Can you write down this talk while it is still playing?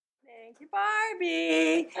Thank you,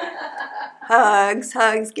 Barbie. Hugs,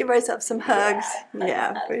 hugs. Give ourselves some hugs.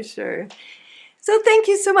 Yeah, for sure. So thank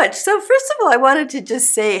you so much. So first of all, I wanted to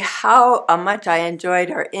just say how much I enjoyed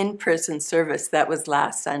our in-person service that was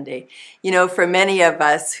last Sunday. You know, for many of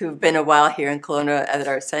us who've been a while here in Kelowna at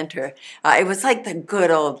our center, it was like the good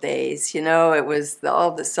old days. You know, it was all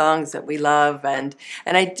the songs that we love. And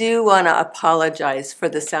I do want to apologize for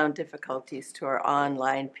the sound difficulties to our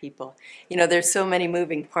online people. You know, there's so many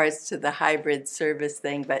moving parts to the hybrid service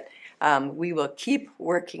thing, but we will keep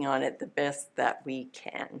working on it the best that we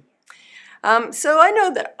can. So I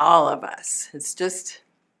know that all of us, it's just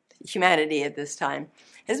humanity at this time,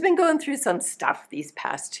 has been going through some stuff these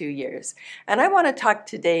past 2 years. And I want to talk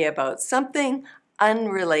today about something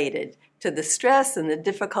unrelated to the stress and the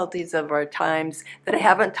difficulties of our times that I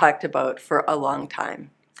haven't talked about for a long time.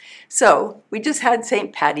 So we just had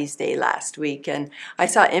St. Paddy's Day last week, and I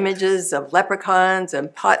saw images of leprechauns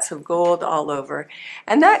and pots of gold all over.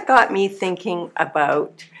 And that got me thinking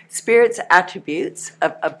about Spirit's attributes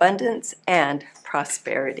of abundance and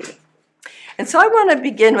prosperity. And so I want to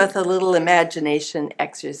begin with a little imagination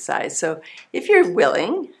exercise. So if you're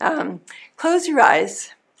willing, close your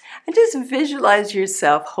eyes and just visualize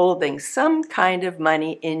yourself holding some kind of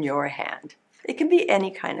money in your hand. It can be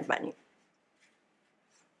any kind of money.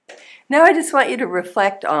 Now I just want you to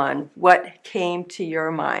reflect on what came to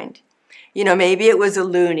your mind. You know, maybe it was a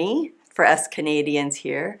loonie for us Canadians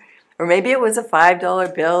here, or maybe it was a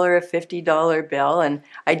 $5 bill or a $50 bill. And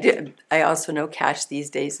I also know cash these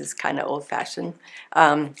days is kind of old-fashioned.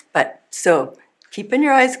 But so keeping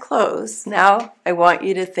your eyes closed, now I want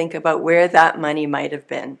you to think about where that money might have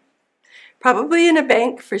been. Probably in a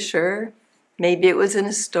bank for sure. Maybe it was in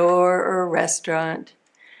a store or a restaurant.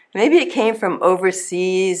 Maybe it came from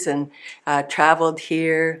overseas and traveled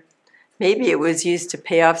here. Maybe it was used to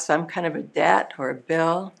pay off some kind of a debt or a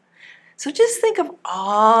bill. So just think of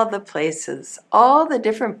all the places, all the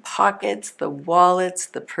different pockets, the wallets,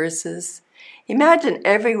 the purses. Imagine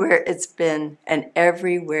everywhere it's been and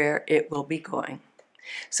everywhere it will be going.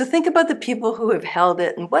 So think about the people who have held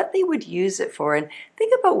it and what they would use it for, and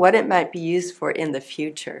think about what it might be used for in the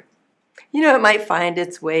future. You know, it might find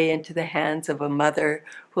its way into the hands of a mother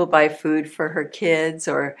who will buy food for her kids,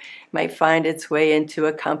 or it might find its way into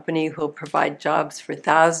a company who will provide jobs for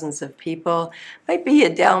thousands of people. It might be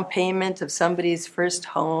a down payment of somebody's first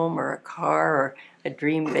home or a car or a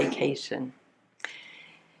dream vacation.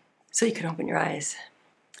 So you can open your eyes.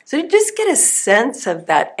 So you just get a sense of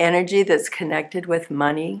that energy that's connected with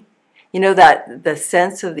money. You know, that the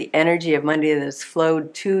sense of the energy of money that has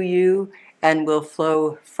flowed to you and will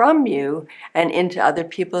flow from you and into other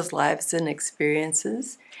people's lives and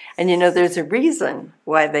experiences. And you know, there's a reason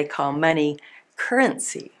why they call money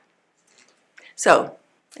currency. So,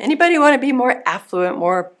 anybody want to be more affluent,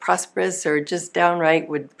 more prosperous, or just downright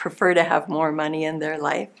would prefer to have more money in their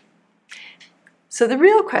life? So the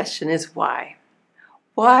real question is why?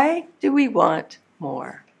 Why do we want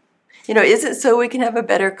more? You know, is it so we can have a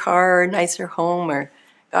better car or a nicer home or,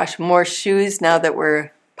 gosh, more shoes now that we're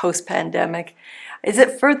post-pandemic? Is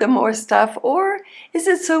it for the more stuff, or is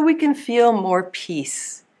it so we can feel more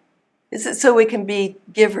peace? Is it so we can be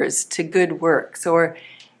givers to good works, or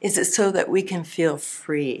is it so that we can feel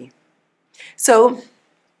free? So,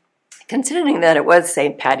 considering that it was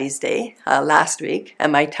St. Paddy's Day last week,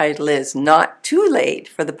 and my title is Not Too Late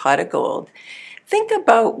for the Pot of Gold, think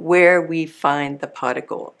about where we find the pot of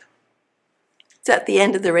gold. It's at the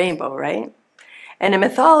end of the rainbow, right? And in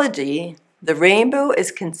mythology, the rainbow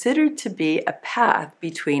is considered to be a path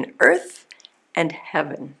between earth and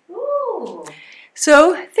heaven. Ooh.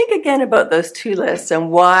 So think again about those two lists and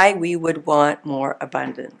why we would want more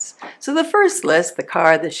abundance. So the first list, the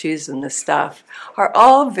car, the shoes, and the stuff, are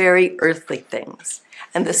all very earthly things.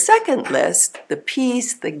 And the second list, the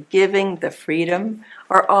peace, the giving, the freedom,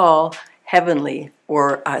 are all heavenly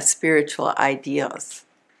or spiritual ideals.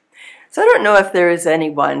 So I don't know if there is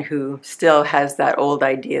anyone who still has that old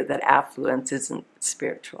idea that affluence isn't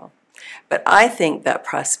spiritual. But I think that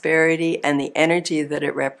prosperity and the energy that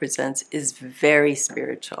it represents is very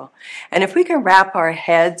spiritual. And if we can wrap our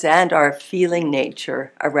heads and our feeling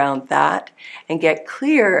nature around that and get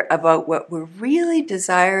clear about what we're really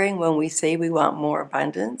desiring when we say we want more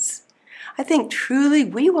abundance, I think truly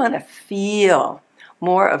we want to feel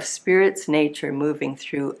more of Spirit's nature moving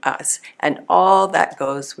through us and all that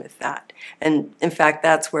goes with that. And in fact,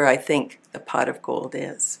 that's where I think the pot of gold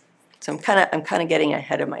is. So I'm kind of getting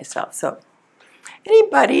ahead of myself. So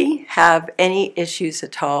anybody have any issues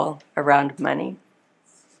at all around money?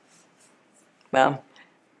 Well,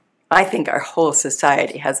 I think our whole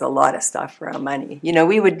society has a lot of stuff around money. You know,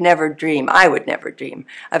 I would never dream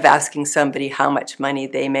of asking somebody how much money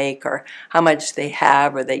they make or how much they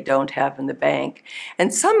have or they don't have in the bank.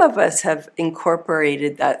 And some of us have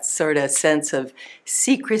incorporated that sort of sense of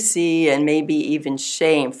secrecy and maybe even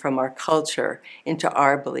shame from our culture into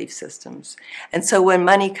our belief systems. And so when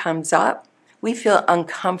money comes up, we feel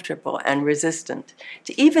uncomfortable and resistant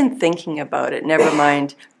to even thinking about it, never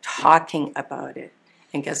mind talking about it.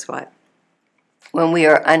 And guess what? When we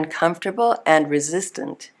are uncomfortable and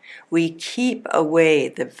resistant, we keep away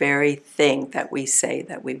the very thing that we say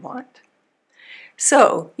that we want.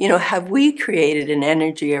 So, have we created an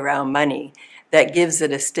energy around money that gives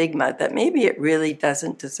it a stigma that maybe it really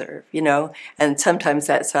doesn't deserve, And sometimes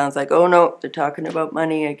that sounds like, oh no, they're talking about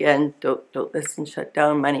money again. Don't listen, shut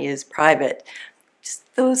down, money is private.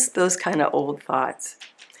 Just those kind of old thoughts.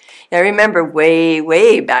 I remember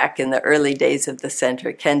way back in the early days of the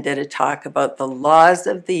center, Ken did a talk about the laws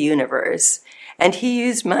of the universe, and he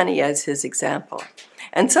used money as his example.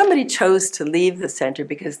 And somebody chose to leave the center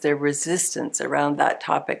because their resistance around that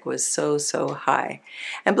topic was so high.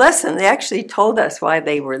 And bless them, they actually told us why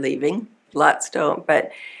they were leaving. Lots don't,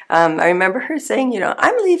 but I remember her saying,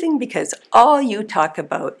 I'm leaving because all you talk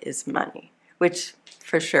about is money, which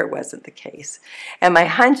for sure wasn't the case. And my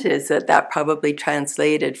hunch is that probably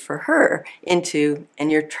translated for her into,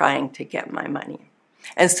 and you're trying to get my money.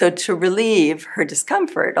 And so to relieve her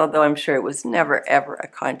discomfort, although I'm sure it was never ever a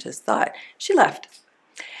conscious thought, she left.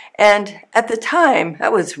 And at the time,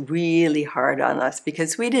 that was really hard on us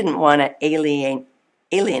because we didn't want to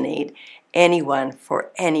alienate anyone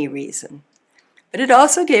for any reason. But it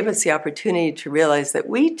also gave us the opportunity to realize that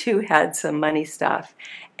we too had some money stuff,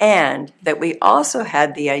 and that we also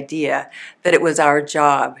had the idea that it was our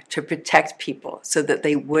job to protect people so that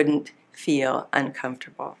they wouldn't feel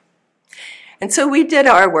uncomfortable. And so we did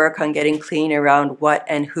our work on getting clean around what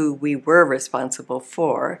and who we were responsible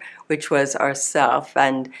for, which was ourself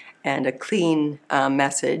and a clean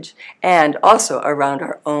message, and also around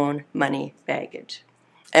our own money baggage.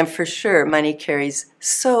 And for sure, money carries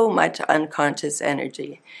so much unconscious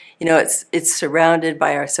energy. It's surrounded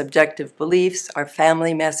by our subjective beliefs, our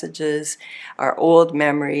family messages, our old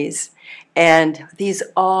memories, and these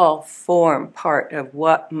all form part of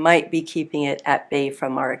what might be keeping it at bay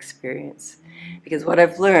from our experience. Because what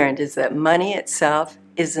I've learned is that money itself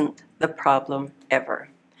isn't the problem ever.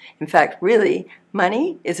 In fact, really,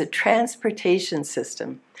 money is a transportation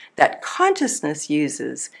system that consciousness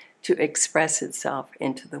uses to express itself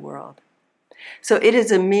into the world. So it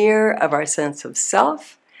is a mirror of our sense of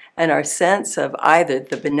self and our sense of either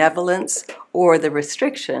the benevolence or the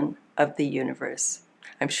restriction of the universe.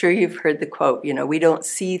 I'm sure you've heard the quote, we don't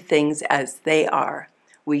see things as they are,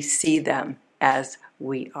 we see them as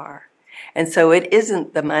we are. And so it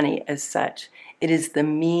isn't the money as such, it is the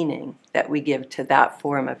meaning that we give to that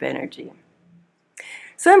form of energy.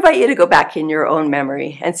 So I invite you to go back in your own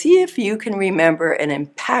memory and see if you can remember an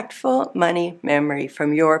impactful money memory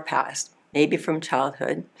from your past, maybe from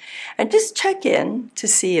childhood, and just check in to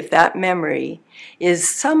see if that memory is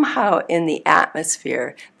somehow in the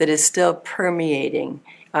atmosphere that is still permeating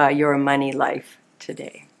your money life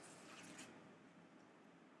today.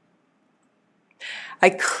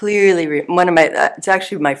 I clearly, it's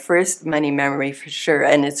actually my first money memory for sure,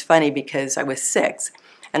 and it's funny because I was 6.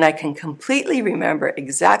 And I can completely remember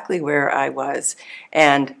exactly where I was.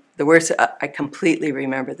 And the worst, I completely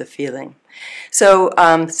remember the feeling. So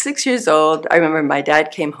 6 years old, I remember my dad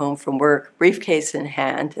came home from work, briefcase in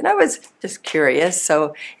hand, and I was just curious.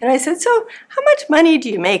 And I said, so how much money do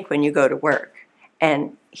you make when you go to work?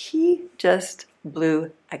 And he just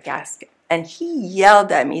blew a gasket. And he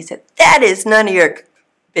yelled at me. He said, that is none of your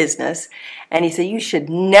business. And he said, you should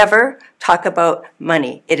never talk about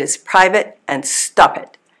money. It is private, and stop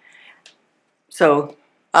it. So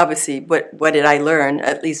obviously, what did I learn,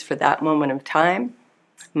 at least for that moment of time?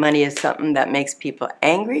 Money is something that makes people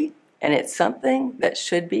angry, and it's something that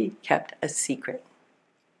should be kept a secret.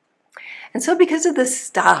 And so because of the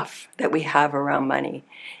stuff that we have around money,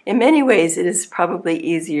 in many ways it is probably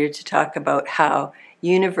easier to talk about how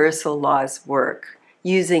universal laws work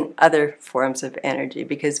using other forms of energy,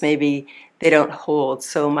 because maybe they don't hold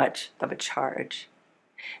so much of a charge.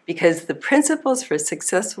 Because the principles for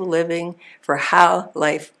successful living, for how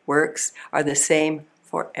life works, are the same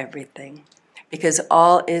for everything. Because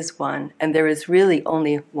all is one, and there is really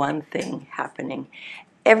only one thing happening.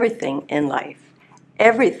 Everything in life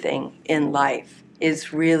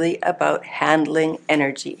is really about handling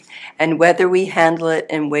energy, and whether we handle it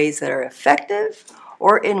in ways that are effective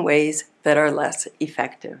or in ways that are less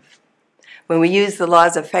effective. When we use the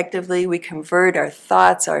laws effectively, we convert our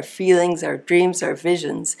thoughts, our feelings, our dreams, our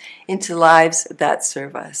visions into lives that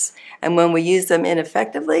serve us. And when we use them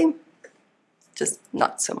ineffectively, just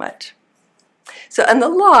not so much. So, and the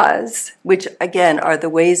laws, which again are the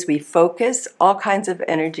ways we focus all kinds of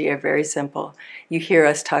energy, are very simple. You hear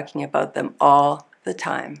us talking about them all the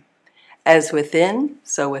time. As within,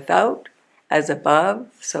 so without. As above,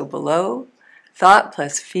 so below. Thought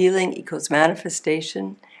plus feeling equals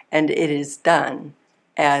manifestation. And it is done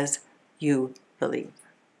as you believe.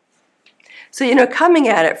 So, coming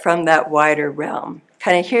at it from that wider realm,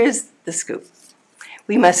 kind of here's the scoop.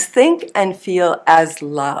 We must think and feel as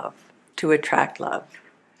love to attract love.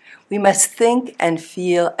 We must think and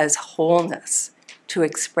feel as wholeness to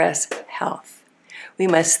express health. We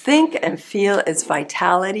must think and feel as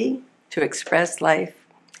vitality to express life.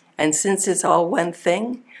 And since it's all one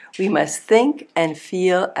thing, we must think and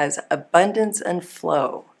feel as abundance and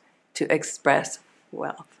flow to express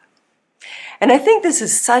wealth. And I think this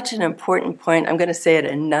is such an important point. I'm going to say it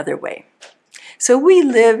another way. So we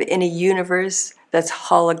live in a universe that's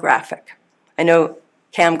holographic. I know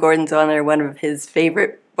Cam Gordon's on there. One of his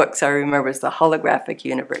favorite books I remember is The Holographic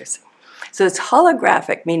Universe. So it's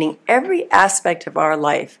holographic, meaning every aspect of our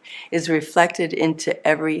life is reflected into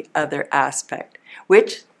every other aspect,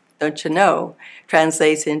 which, don't you know,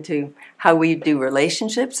 translates into how we do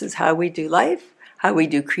relationships is how we do life. How we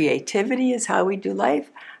do creativity is how we do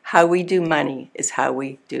life. How we do money is how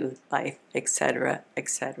we do life, etc.,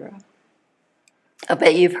 etc. I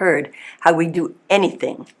bet you've heard how we do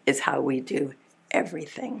anything is how we do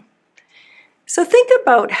everything. So think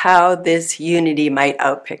about how this unity might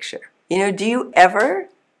outpicture. Do you ever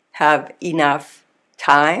have enough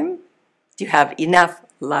time? Do you have enough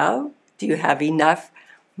love? Do you have enough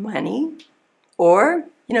money? Or,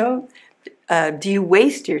 do you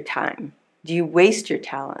waste your time? Do you waste your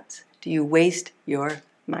talents? Do you waste your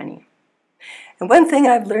money? And one thing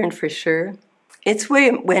I've learned for sure, it's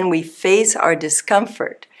when we face our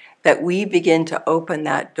discomfort that we begin to open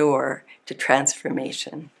that door to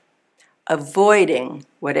transformation. Avoiding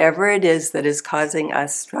whatever it is that is causing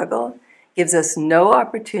us struggle gives us no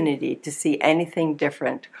opportunity to see anything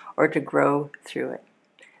different or to grow through it.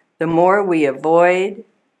 The more we avoid,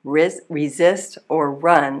 resist, or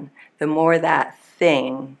run, the more that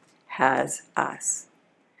thing has us.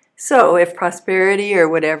 So if prosperity or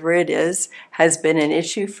whatever it is has been an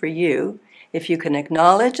issue for you, if you can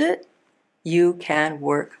acknowledge it, you can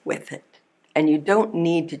work with it. And you don't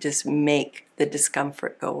need to just make the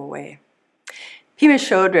discomfort go away. Pema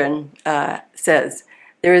Chodron says,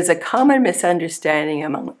 there is a common misunderstanding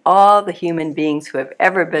among all the human beings who have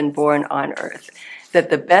ever been born on earth that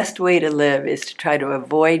the best way to live is to try to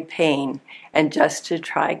avoid pain and just to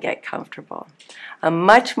try get comfortable. A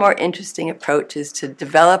much more interesting approach is to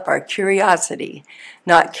develop our curiosity,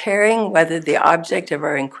 not caring whether the object of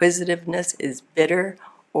our inquisitiveness is bitter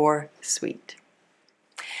or sweet.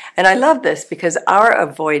 And I love this because our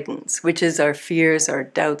avoidance, which is our fears, our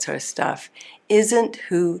doubts, our stuff, isn't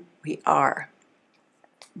who we are.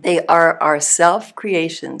 They are our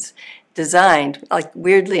self-creations designed,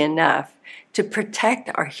 weirdly enough, to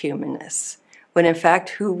protect our humanness, when in fact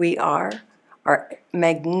who we are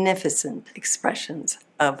magnificent expressions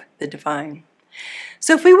of the divine.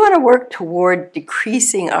 So if we want to work toward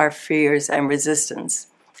decreasing our fears and resistance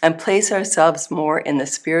and place ourselves more in the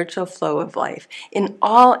spiritual flow of life in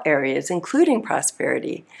all areas, including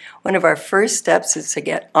prosperity, one of our first steps is to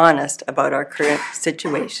get honest about our current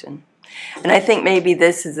situation. And I think maybe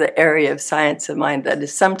this is the area of science of mind that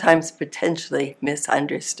is sometimes potentially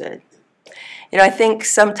misunderstood. I think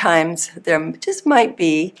sometimes there just might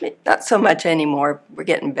be, not so much anymore, we're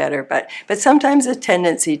getting better, but sometimes a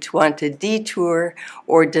tendency to want to detour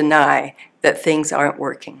or deny that things aren't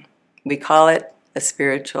working. We call it a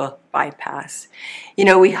spiritual bypass.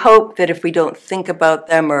 We hope that if we don't think about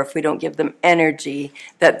them or if we don't give them energy,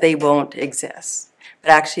 that they won't exist.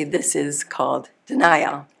 But actually this is called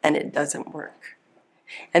denial, and it doesn't work.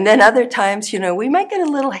 And then other times, we might get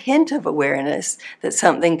a little hint of awareness that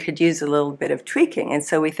something could use a little bit of tweaking. And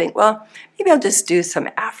so we think, well, maybe I'll just do some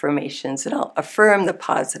affirmations and I'll affirm the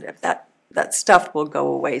positive. That stuff will go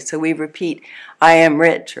away. So we repeat, I am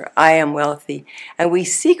rich or I am wealthy. And we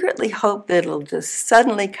secretly hope that it'll just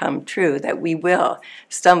suddenly come true, that we will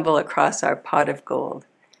stumble across our pot of gold.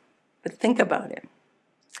 But think about it.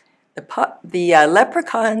 The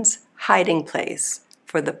leprechaun's hiding place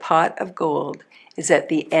for the pot of gold is at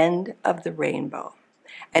the end of the rainbow.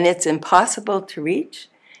 And it's impossible to reach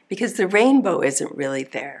because the rainbow isn't really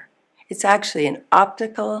there. It's actually an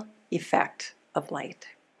optical effect of light.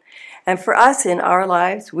 And for us in our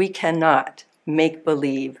lives, we cannot make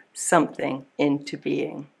believe something into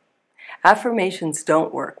being. Affirmations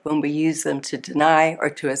don't work when we use them to deny or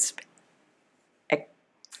to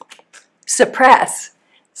suppress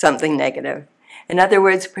something negative. In other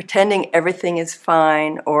words, pretending everything is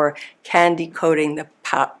fine or candy coating the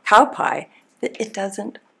cow pie, it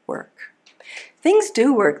doesn't work. Things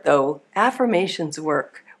do work though. Affirmations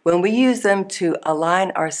work when we use them to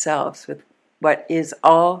align ourselves with what is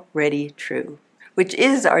already true, which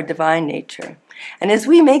is our divine nature. And as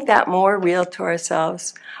we make that more real to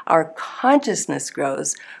ourselves, our consciousness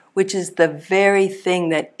grows, which is the very thing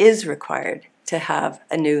that is required to have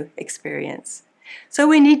a new experience. So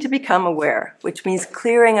we need to become aware, which means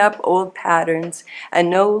clearing up old patterns and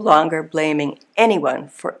no longer blaming anyone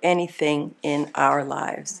for anything in our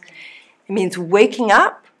lives. It means waking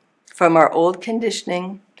up from our old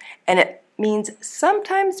conditioning, and it means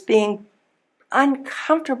sometimes being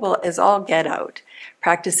uncomfortable as all get out,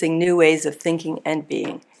 practicing new ways of thinking and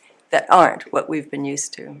being that aren't what we've been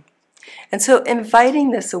used to. And so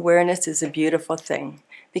inviting this awareness is a beautiful thing,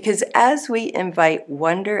 because as we invite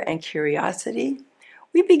wonder and curiosity,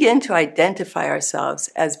 we begin to identify ourselves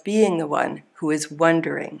as being the one who is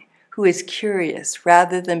wondering, who is curious,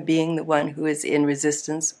 rather than being the one who is in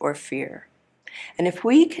resistance or fear. And if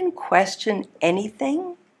we can question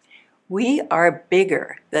anything, we are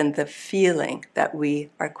bigger than the feeling that we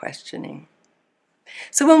are questioning.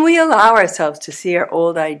 So when we allow ourselves to see our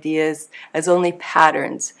old ideas as only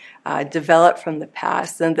patterns developed from the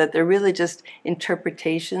past, and that they're really just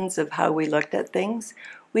interpretations of how we looked at things,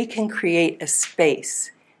 we can create a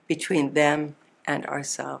space between them and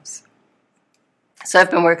ourselves. So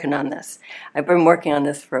I've been working on this. I've been working on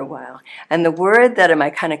this for a while. And the word that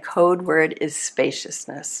my kind of code word is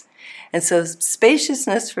spaciousness. And so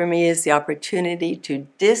spaciousness for me is the opportunity to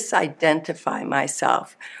disidentify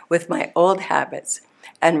myself with my old habits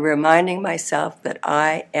and reminding myself that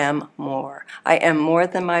I am more. I am more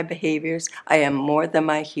than my behaviors. I am more than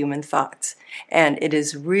my human thoughts. And it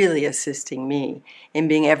is really assisting me in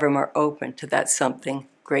being ever more open to that something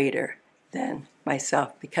greater than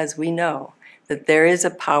myself, because we know that there is a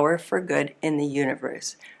power for good in the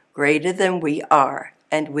universe, greater than we are,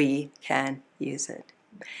 and we can use it.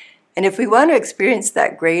 And if we want to experience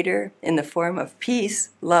that greater in the form of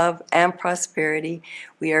peace, love, and prosperity,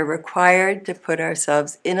 we are required to put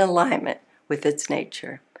ourselves in alignment with its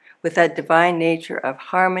nature, with that divine nature of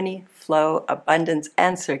harmony, flow, abundance,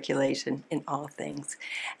 and circulation in all things.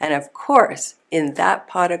 And of course, in that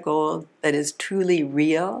pot of gold that is truly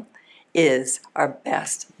real is our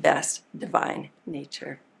best divine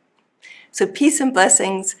nature. So peace and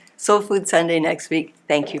blessings. Soul Food Sunday next week.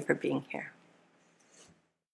 Thank you for being here.